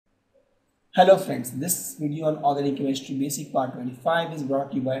Hello friends, this video on organic chemistry basic part 25 is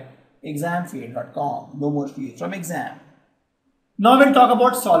brought to you by examfear.com. No more fear from exam. Now we'll talk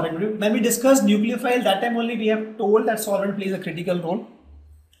about solvent. When we discussed nucleophile, that time only we have told that solvent plays a critical role.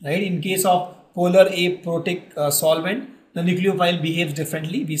 Right? In case of polar aprotic solvent, the nucleophile behaves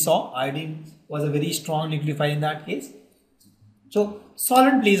differently. We saw iodine was a very strong nucleophile in that case. So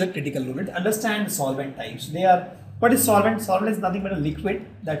solvent plays a critical role. Let's understand the solvent types. What is solvent? Solvent is nothing but a liquid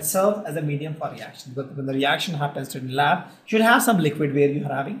that serves as a medium for reaction. But when the reaction happens in lab, you should have some liquid where you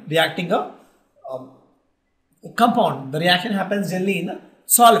are having reacting a compound. The reaction happens generally in a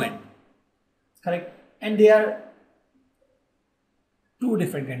solvent, correct? And there are two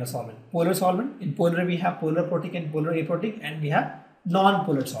different kind of solvent. Polar solvent. In polar we have polar protic and polar aprotic, and we have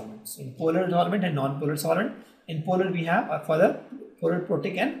non-polar solvents. In polar solvent and non-polar solvent. In polar we have further polar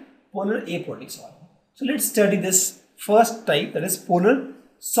protic and polar aprotic solvent. So let's study this first type, that is polar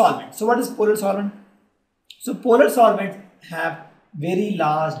solvent. So what is polar solvent? So polar solvents have very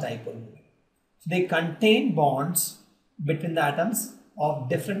large dipole moment. So they contain bonds between the atoms of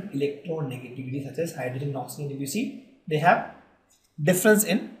different electronegativity, such as hydrogen and oxygen. If you see, they have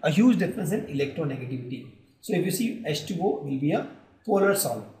a huge difference in electronegativity. So if you see, H2O will be a polar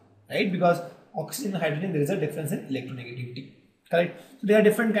solvent, right? Because oxygen and hydrogen, there is a difference in electronegativity. Correct. So there are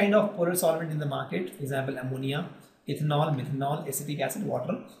different kind of polar solvent in the market. For example, ammonia, ethanol, methanol, acetic acid,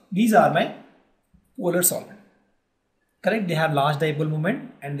 water. These are my polar solvent. Correct. They have large dipole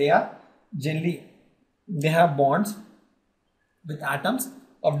moment and they have bonds with atoms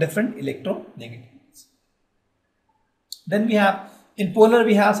of different electronegativities. Then we have in polar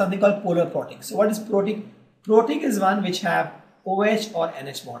we have something called polar protic. So what is protic? Protic is one which have OH or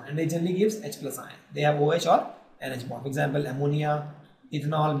NH bond, and they generally gives H plus ion. They have OH or NH bond. For example, ammonia,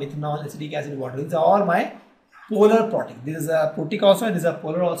 ethanol, methanol, acetic acid, water. These are all my polar protic. This is a protic also and this is a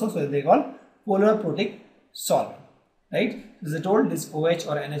polar also. So they call polar protic solvent. Right? As I told, this OH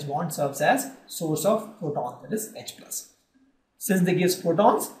or NH bond serves as source of protons, that is H plus. Since they give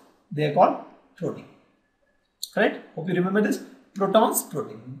protons, they are called protic. Correct? Hope you remember this. Protons,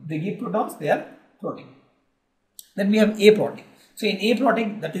 protic. They give protons, they are protic. Then we have aprotic. So in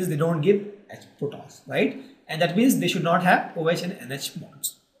aprotic, that is they don't give H protons, right? And that means they should not have OH and NH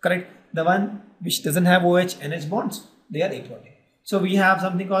bonds. Correct? The one which doesn't have OH and NH bonds, they are aprotic. So we have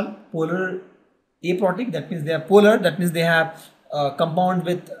something called polar aprotic. That means they are polar. That means they have compound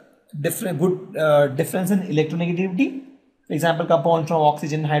with different difference in electronegativity. For example, compound from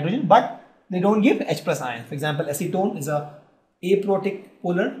oxygen and hydrogen, but they don't give H plus ion. For example, acetone is a aprotic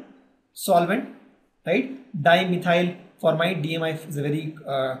polar solvent, right? Dimethyl formide, DMI, is a very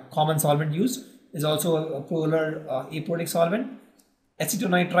common solvent used. Is also a polar aprotic solvent.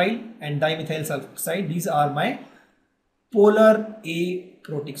 Acetonitrile and dimethyl sulfoxide, these are my polar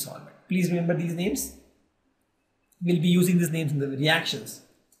aprotic solvent. Please remember these names. We'll be using these names in the reactions.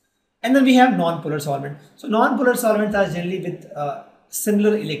 And then we have non-polar solvent. So non-polar solvents are generally with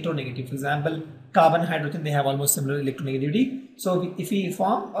similar electronegativity. For example, carbon and hydrogen, they have almost similar electronegativity. So if we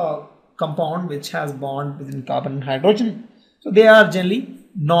form a compound which has bond within carbon and hydrogen, so they are generally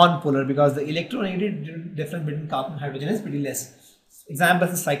non-polar because the electronegativity difference between carbon and hydrogen is pretty less.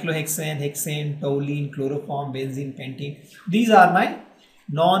 Examples is cyclohexane, hexane, toluene, chloroform, benzene, pentene. These are my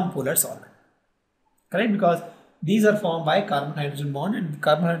non-polar solvent. Correct? Because these are formed by carbon-hydrogen bond, and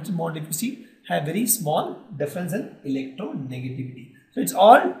carbon-hydrogen bond, if you see, have very small difference in electronegativity. So it's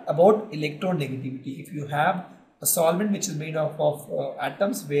all about electronegativity. If you have a solvent which is made up of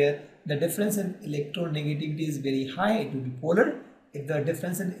atoms where the difference in electronegativity is very high, it will be polar. If the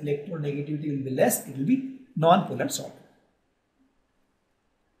difference in electronegativity will be less, it will be non-polar solvent.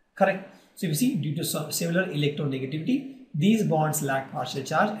 Correct? So you see, due to some similar electronegativity, these bonds lack partial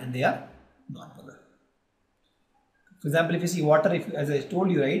charge and they are non-polar. For example, if you see water, as I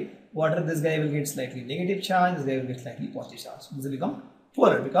told you, right, water, this guy will get slightly negative charge, this guy will get slightly positive charge. This will become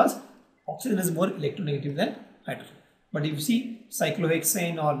polar because oxygen is more electronegative than hydrogen. But if you see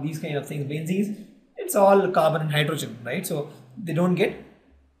cyclohexane or these kind of things, benzenes, it's all carbon and hydrogen, right? So they don't get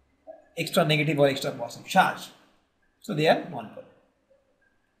extra negative or extra positive charge. So they are non-polar.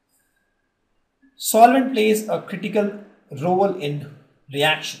 Solvent plays a critical role in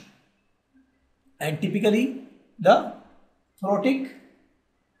reaction, and typically the protic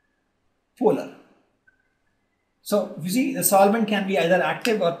polar. So if you see, the solvent can be either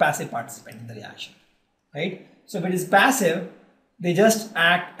active or passive participant in the reaction, right? So if it is passive, they just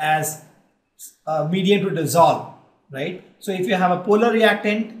act as a medium to dissolve, right? So if you have a polar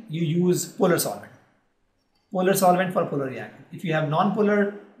reactant, you use polar solvent for polar reactant. If you have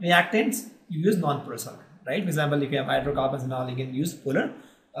non-polar reactants, you use non-polar solvent, right? For example, if you have hydrocarbons and all, you can use polar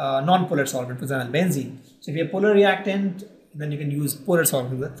non-polar solvent, for example, benzene. So if you have polar reactant, then you can use polar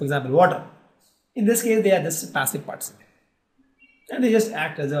solvent, for example, water. In this case, they are just passive participant, and they just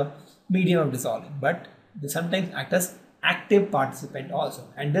act as a medium of dissolving, but they sometimes act as active participant also,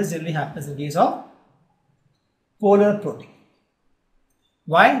 and this generally happens in case of polar protic.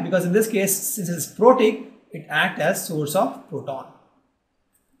 Why? Because in this case, since it is protic, it acts as source of proton,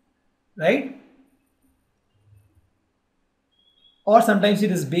 right? Or sometimes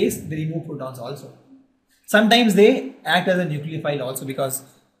it is base, they remove protons also. Sometimes they act as a nucleophile also, because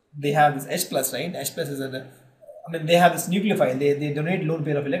they have this H plus, right? H plus is they have this nucleophile, they donate lone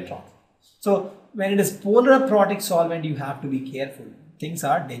pair of electrons. So when it is polar protic solvent, you have to be careful. Things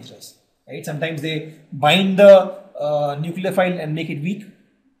are dangerous, right? Sometimes they bind the nucleophile and make it weak.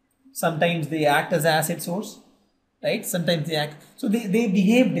 Sometimes they act as acid source, right? Sometimes they act, so they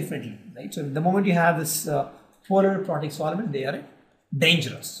behave differently, right? So the moment you have this polar protic solvent, they are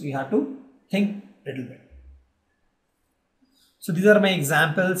dangerous. So you have to think a little bit. So these are my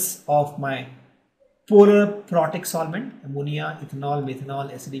examples of my polar protic solvent: ammonia, ethanol,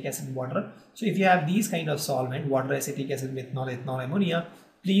 methanol, acetic acid, water. So if you have these kind of solvent, water, acetic acid, methanol, ethanol, ammonia,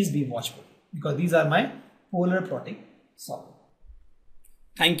 please be watchful, because these are my polar protic solvent.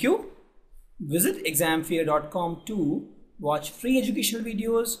 Thank you. Visit examfear.com to watch free educational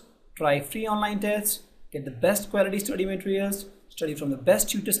videos, try free online tests, get the best quality study materials, study from the best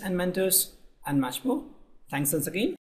tutors and mentors, and much more. Thanks once again.